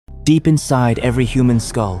Deep inside every human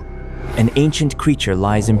skull, an ancient creature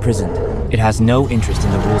lies imprisoned. It has no interest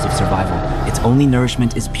in the rules of survival. Its only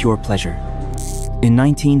nourishment is pure pleasure. In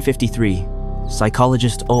 1953,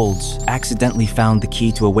 psychologist Olds accidentally found the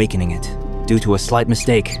key to awakening it. Due to a slight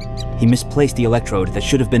mistake, he misplaced the electrode that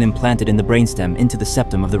should have been implanted in the brainstem into the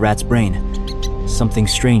septum of the rat's brain. Something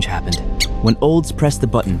strange happened. When Olds pressed the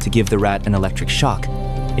button to give the rat an electric shock,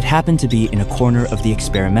 it happened to be in a corner of the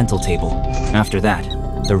experimental table. After that,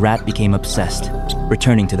 the rat became obsessed,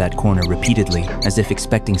 returning to that corner repeatedly, as if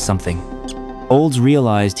expecting something. Olds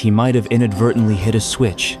realized he might have inadvertently hit a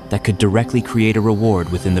switch that could directly create a reward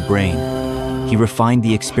within the brain. He refined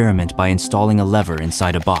the experiment by installing a lever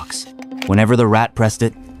inside a box. Whenever the rat pressed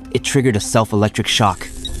it, it triggered a self-electric shock.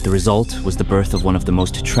 The result was the birth of one of the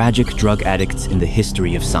most tragic drug addicts in the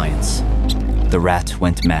history of science. The rat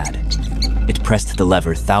went mad. It pressed the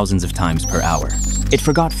lever thousands of times per hour. It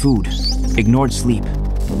forgot food, ignored sleep,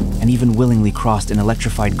 and even willingly crossed an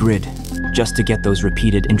electrified grid just to get those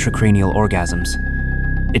repeated intracranial orgasms.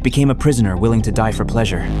 It became a prisoner willing to die for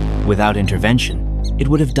pleasure. Without intervention, it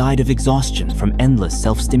would have died of exhaustion from endless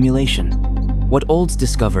self-stimulation. What Olds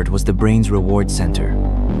discovered was the brain's reward center.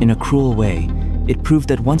 In a cruel way, it proved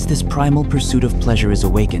that once this primal pursuit of pleasure is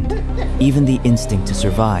awakened, even the instinct to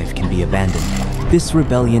survive can be abandoned. This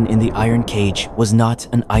rebellion in the iron cage was not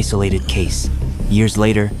an isolated case. Years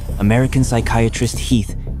later, American psychiatrist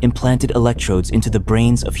Heath implanted electrodes into the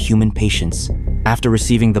brains of human patients. After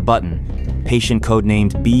receiving the button, patient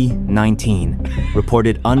codenamed B19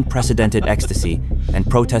 reported unprecedented ecstasy and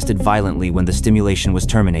protested violently when the stimulation was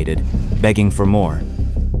terminated, begging for more.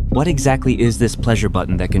 What exactly is this pleasure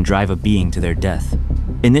button that can drive a being to their death?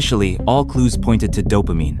 Initially, all clues pointed to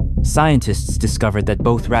dopamine. Scientists discovered that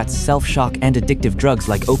both rats' self-shock and addictive drugs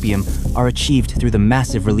like opium are achieved through the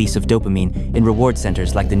massive release of dopamine in reward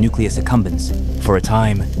centers like the nucleus accumbens. For a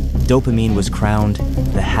time, dopamine was crowned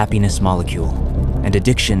the happiness molecule, and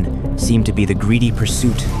addiction seemed to be the greedy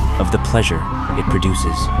pursuit of the pleasure it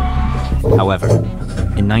produces. However,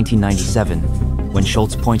 in 1997, when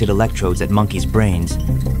Schultz pointed electrodes at monkeys' brains,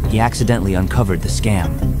 he accidentally uncovered the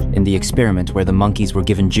scam. In the experiment where the monkeys were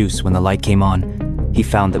given juice when the light came on, he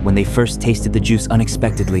found that when they first tasted the juice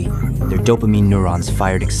unexpectedly, their dopamine neurons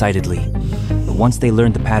fired excitedly. But once they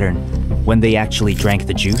learned the pattern, when they actually drank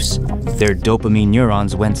the juice, their dopamine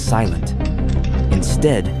neurons went silent.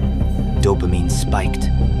 Instead, dopamine spiked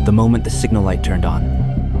the moment the signal light turned on.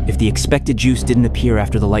 If the expected juice didn't appear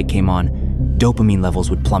after the light came on, dopamine levels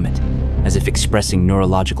would plummet, as if expressing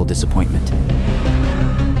neurological disappointment.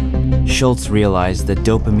 Schultz realized that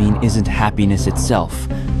dopamine isn't happiness itself,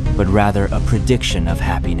 but rather a prediction of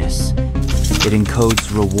happiness. It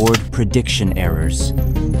encodes reward prediction errors.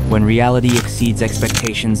 When reality exceeds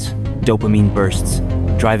expectations, dopamine bursts,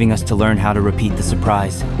 driving us to learn how to repeat the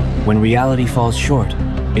surprise. When reality falls short,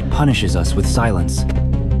 it punishes us with silence.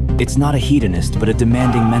 It's not a hedonist, but a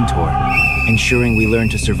demanding mentor, ensuring we learn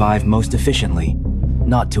to survive most efficiently,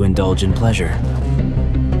 not to indulge in pleasure.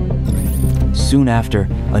 Soon after,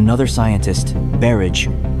 another scientist, Berridge,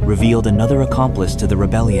 revealed another accomplice to the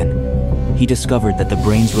rebellion. He discovered that the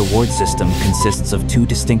brain's reward system consists of two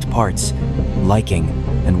distinct parts, liking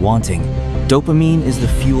and wanting. Dopamine is the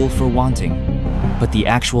fuel for wanting, but the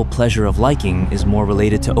actual pleasure of liking is more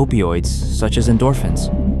related to opioids, such as endorphins.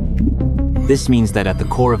 This means that at the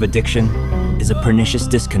core of addiction is a pernicious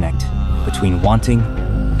disconnect between wanting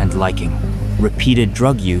and liking. Repeated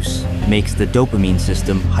drug use makes the dopamine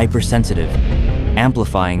system hypersensitive,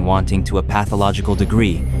 amplifying wanting to a pathological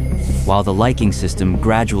degree, while the liking system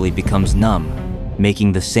gradually becomes numb,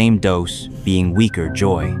 making the same dose being weaker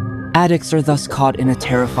joy. Addicts are thus caught in a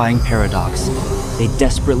terrifying paradox. They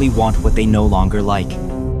desperately want what they no longer like.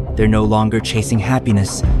 They're no longer chasing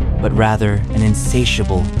happiness, but rather an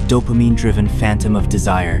insatiable, dopamine-driven phantom of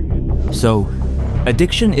desire. So,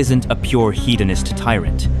 addiction isn't a pure hedonist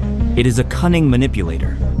tyrant. It is a cunning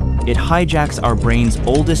manipulator. It hijacks our brain's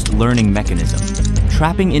oldest learning mechanism,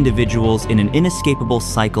 trapping individuals in an inescapable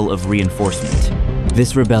cycle of reinforcement.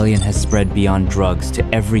 This rebellion has spread beyond drugs to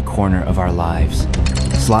every corner of our lives.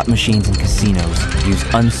 Slot machines and casinos use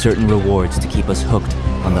uncertain rewards to keep us hooked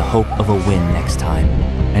on the hope of a win next time.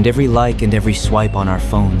 And every like and every swipe on our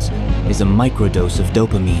phones is a microdose of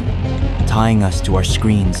dopamine, tying us to our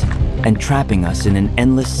screens and trapping us in an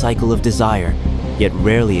endless cycle of desire, yet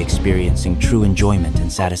rarely experiencing true enjoyment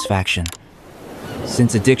and satisfaction.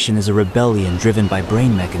 Since addiction is a rebellion driven by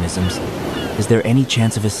brain mechanisms, is there any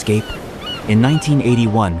chance of escape? In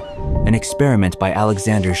 1981, an experiment by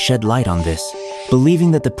Alexander shed light on this.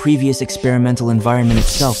 Believing that the previous experimental environment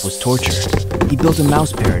itself was torture, he built a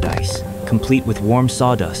mouse paradise, complete with warm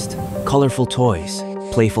sawdust, colorful toys,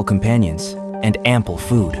 playful companions, and ample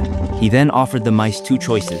food. He then offered the mice two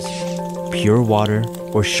choices: pure water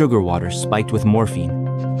or sugar water spiked with morphine.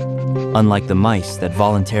 Unlike the mice that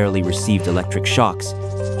voluntarily received electric shocks,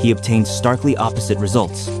 he obtained starkly opposite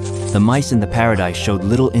results. The mice in the paradise showed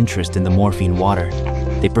little interest in the morphine water.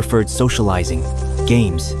 They preferred socializing,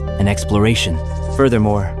 games, and exploration.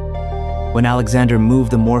 Furthermore, when Alexander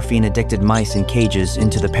moved the morphine-addicted mice in cages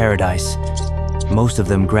into the paradise, most of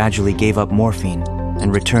them gradually gave up morphine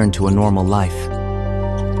and returned to a normal life.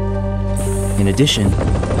 In addition,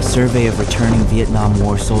 a survey of returning Vietnam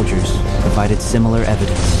War soldiers provided similar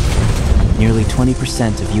evidence. Nearly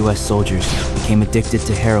 20% of US soldiers became addicted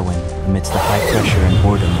to heroin amidst the high pressure and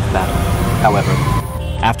boredom of battle. However,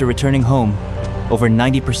 after returning home, over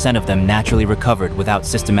 90% of them naturally recovered without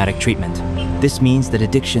systematic treatment. This means that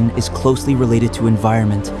addiction is closely related to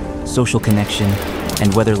environment, social connection,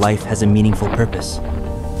 and whether life has a meaningful purpose.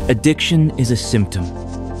 Addiction is a symptom,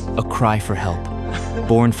 a cry for help,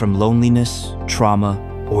 born from loneliness, trauma,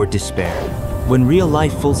 or despair. When real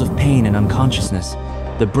life fills of pain and unconsciousness,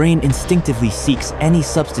 the brain instinctively seeks any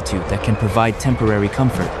substitute that can provide temporary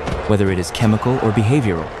comfort, whether it is chemical or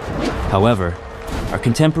behavioral. However, our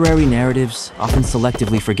contemporary narratives often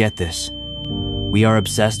selectively forget this. We are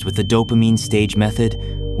obsessed with the dopamine stage method,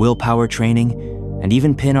 willpower training, and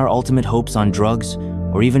even pin our ultimate hopes on drugs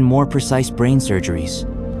or even more precise brain surgeries.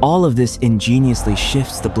 All of this ingeniously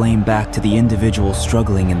shifts the blame back to the individual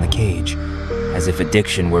struggling in the cage, as if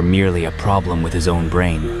addiction were merely a problem with his own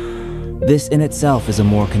brain. This in itself is a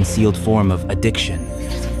more concealed form of addiction.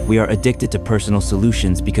 We are addicted to personal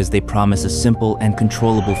solutions because they promise a simple and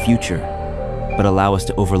controllable future, but allow us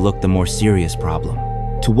to overlook the more serious problem.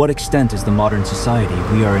 To what extent is the modern society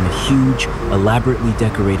we are in a huge, elaborately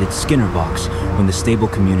decorated Skinner box when the stable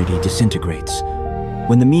community disintegrates?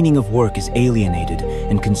 When the meaning of work is alienated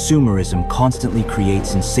and consumerism constantly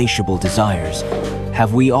creates insatiable desires,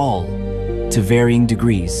 have we all, to varying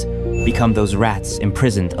degrees, become those rats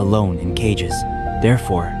imprisoned alone in cages?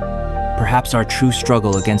 Therefore, perhaps our true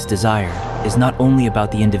struggle against desire is not only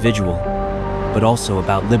about the individual, but also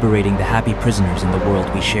about liberating the happy prisoners in the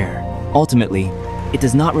world we share. Ultimately, it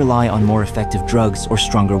does not rely on more effective drugs or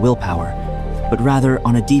stronger willpower, but rather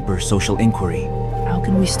on a deeper social inquiry. How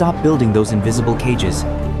can we stop building those invisible cages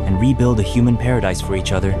and rebuild a human paradise for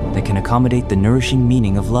each other that can accommodate the nourishing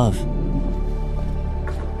meaning of love?